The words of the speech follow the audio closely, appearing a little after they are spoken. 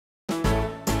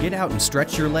Get out and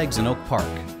stretch your legs in Oak Park.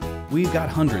 We've got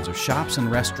hundreds of shops and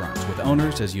restaurants with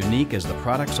owners as unique as the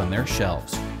products on their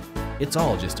shelves. It's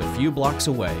all just a few blocks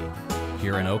away,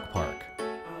 here in Oak Park.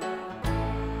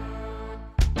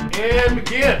 And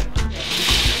begin!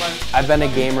 I've been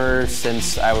a gamer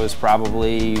since I was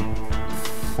probably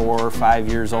 4 or 5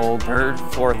 years old. Third,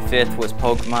 fourth, fifth was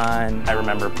Pokemon. I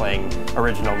remember playing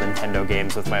original Nintendo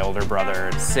games with my older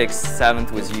brother. Sixth,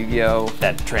 seventh was Yu-Gi-Oh!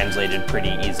 That translated pretty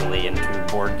easily into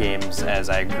board games as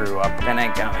I grew up. Then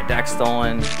I got my deck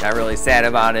stolen, got really sad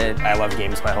about it. I loved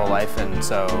games my whole life, and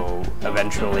so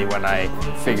eventually when I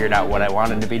figured out what I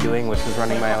wanted to be doing, which was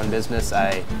running my own business,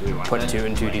 I put 2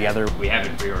 and 2 together. We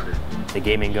haven't pre-ordered. The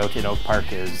gaming goat in Oak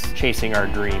Park is chasing our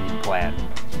dream plan.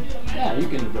 Yeah, you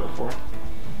can go for it.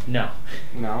 No.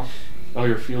 No? Oh,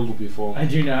 your field will be full. I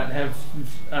do not have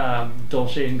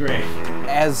Dolce and Gray.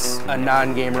 As a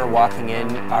non-gamer walking in,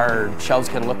 our shelves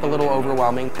can look a little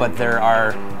overwhelming, but there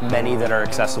are many that are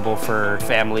accessible for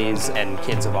families and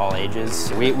kids of all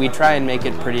ages. We try and make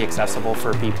it pretty accessible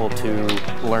for people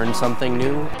to learn something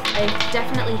new. I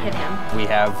definitely hit him. We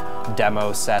have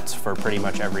demo sets for pretty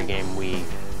much every game we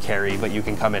carry, but you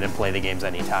can come in and play the games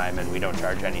anytime, and we don't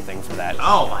charge anything for that.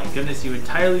 Oh my goodness, you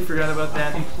entirely forgot about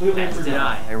that. Completely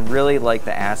forgot. I really like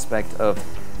the aspect of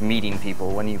meeting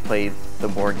people when you play the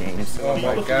board games. Oh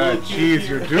my god, jeez,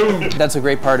 you're doomed. That's a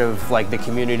great part of like the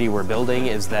community we're building,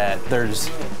 is that there's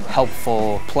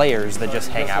helpful players that just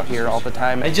hang out here all the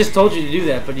time. I just told you to do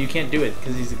that, but you can't do it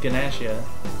because he's a Ganassia.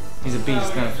 He's a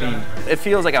beast, not a fiend. It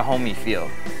feels like a homey feel.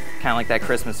 Kind of like that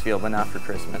Christmas feel, but not for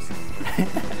Christmas.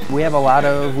 We have a lot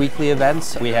of weekly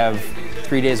events. We have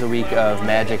 3 days a week of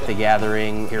Magic the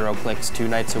Gathering, Hero Clicks 2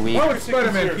 nights a week. Why would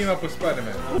Spider-Man team up with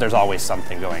Spider-Man? There's always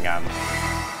something going on.